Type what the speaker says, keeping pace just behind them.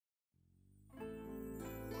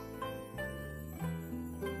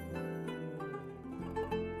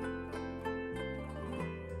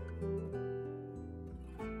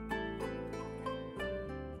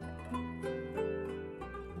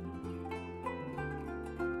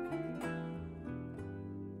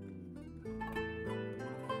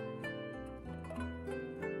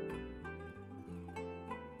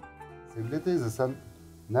Sevgili teyze sen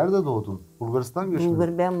nerede doğdun? Bulgaristan göçmeni.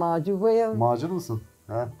 Bulgar, ben Macuva'ya. Macir mısın?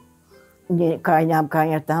 He? Kaynam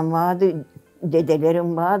kaynatan vardı,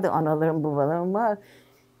 dedelerim vardı, analarım, babalarım var.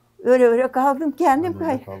 Öyle kaldım kendim.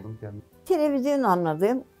 Kaldım kendim. Televizyon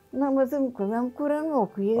anladım, namazımı kılam, Kur'an'ı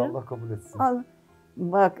okuyorum. Allah kabul etsin.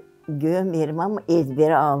 Bak görmüyorum ama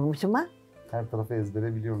ezbere almışım ha. Her tarafı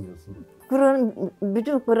ezbere biliyorum diyorsun.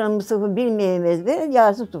 Bütün Kur'an'ımı sıfır bilmeyeyim ezbere,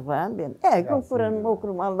 Yasin Tufan benim. Her gün Kur'an'ımı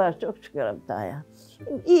okurum, Allah'a çok şükür hatta ya.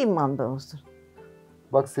 İmanda olsun.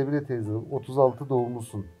 Bak sevgili teyze, 36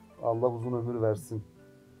 doğumlusun. Allah uzun ömür versin.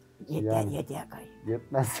 Yeter kayı.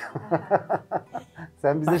 Yetmez.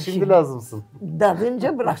 Sen bize şimdi lazımsın.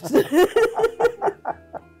 Dadınca bıraksın.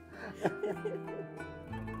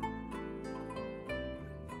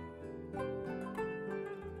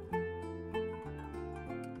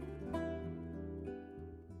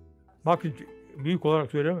 Bak büyük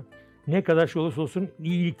olarak söylüyorum. Ne kadar şey olursa olsun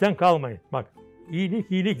iyilikten kalmayın. Bak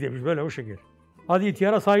iyilik demiş böyle o şekil. Hadi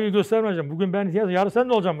ihtiyara saygı göstermeyeceğim. Bugün ben ihtiyar, yarın sen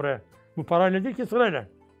de olacaksın buraya. Bu parayla değil ki sırayla.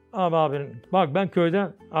 Abinin, bak ben köyde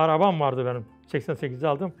arabam vardı benim. 88'de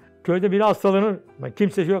aldım. Köyde biri hastalanır.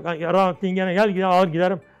 Kimsesi yok. Rahmetli gene gel alır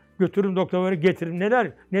giderim. Götürürüm doktora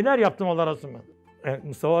getiririm. Neler yaptım Allah razı olsun ben.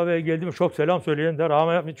 Mustafa Bey geldi mi çok selam söyleyin de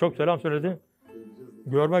rahmetli çok selam söyledi.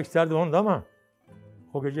 Görmek isterdim onu da ama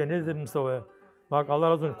o gece ne dedim Mustafa'ya? Bak Allah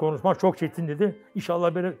razı olsun konuşma çok çetin dedi.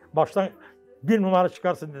 İnşallah böyle baştan bir numara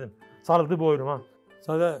çıkarsın dedim. Sarıldı boynuma.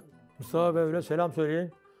 Sonra Mustafa Bey öyle selam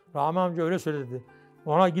söyleyin. Rahmi amca öyle söyledi.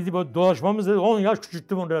 Ona gidip dolaşmamız dedi. 10 yaş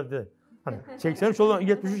küçülttüm onu dedi. Hani 83 olan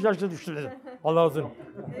 73 yaşta düştü dedim. Allah razı olsun.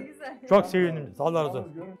 Ne güzel. Çok sevindim. Allah razı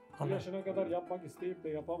olsun. Bu yaşına kadar yapmak isteyip de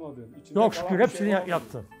yapamadın. Yok şükür hepsini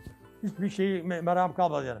yaptım. Hiçbir şeyi merak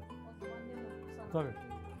kalmadı yani. Tabii.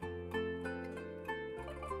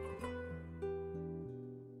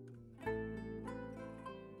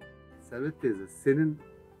 Servet teyze, senin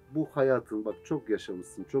bu hayatın, bak çok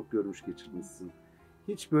yaşamışsın, çok görmüş geçirmişsin.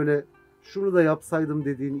 Hiç böyle şunu da yapsaydım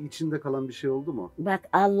dediğin içinde kalan bir şey oldu mu? Bak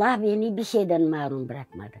Allah beni bir şeyden mahrum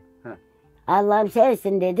bırakmadı. Allah'ım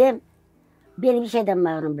sensin dedim, beni bir şeyden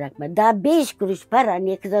mahrum bırakmadı. Daha 5 kuruş para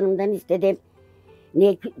ne kız hanımdan istedim,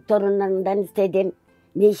 ne torunlarımdan istedim,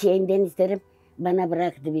 ne şeyinden istedim. Bana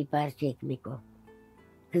bıraktı bir parça ekmek o.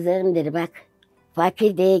 Kızlarım dedi bak,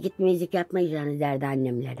 fakir diye gitmeyecek yapmayacağınız derdi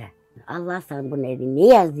annemlere. Allah sana bunu dedi. Ne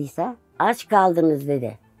yazdıysa aç kaldınız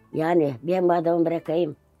dedi. Yani ben bu adamı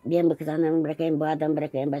bırakayım, ben bu kız hanımı bırakayım, bu adamı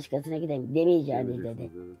bırakayım, başkasına gideyim demeyeceğiz dedi.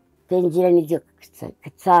 Tencereniz yok,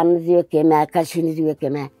 sağınız yok yeme, kaşığınız yok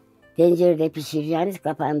yeme. Tencerede pişireceğiniz,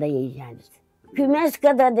 kapağında yiyeceğiniz. Kümes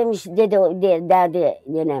kadar demiş derdi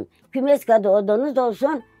nenem. Kümes kadar odanız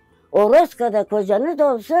olsun, oros kadar kocanız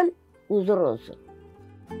olsun, huzur olsun.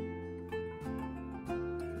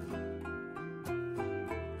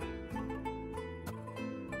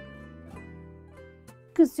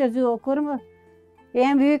 Kız çocuğu okur mu?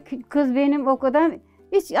 En büyük kız benim okudan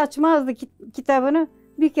hiç açmazdı kitabını.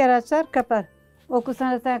 Bir kere açar kapar.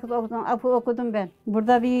 Okusana sen kız okudum ben.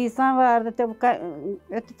 Burada bir insan vardı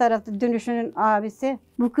öte tarafta dönüşünün abisi.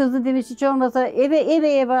 Bu kızı demiş hiç olmasa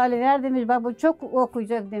eve ver demiş. Bak bu çok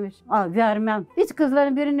okuyacak demiş. Vermem. Hiç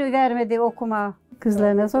kızların birini vermedi okuma.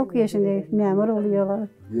 Kızlar nasıl okuyor şimdi? Memur oluyorlar.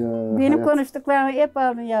 Ya, benim konuştuklarımı hep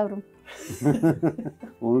alın yavrum.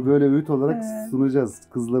 Onu böyle öğüt olarak sunacağız.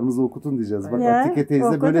 Kızlarımızı okutun diyeceğiz. Bak ya, Atike teyze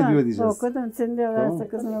okudum, böyle diyor diyeceğiz. Okudum. Sen de varsa tamam.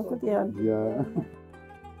 Kızını okut yani. Ya.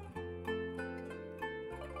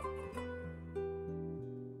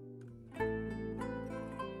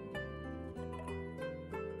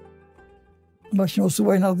 Başına o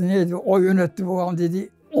subayın adı neydi? O yönetti babam dedi.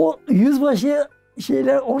 O yüzbaşı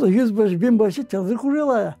şeyler orada yüzbaşı binbaşı çadır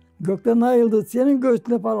kuruyorlar ya. Gökten ayrıldı senin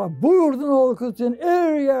göğsüne para. Buyurdun oğul kız senin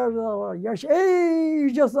her yerde var. Yaş ey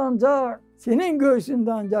yüce sancak. Senin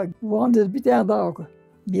göğsünde ancak. Babam dedi bir tane daha oku.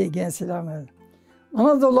 Bir genç selam verdi.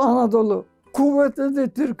 Anadolu. Kuvvetlidir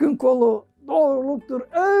Türk'ün kolu. Doğruluktur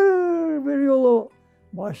er bir yolu.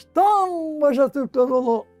 Baştan başa Türk'le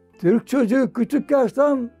dolu. Türk çocuğu küçük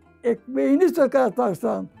yaştan ekmeğini söker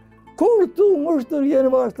taştan. Kurtulmuştur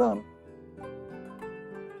yeni baştan.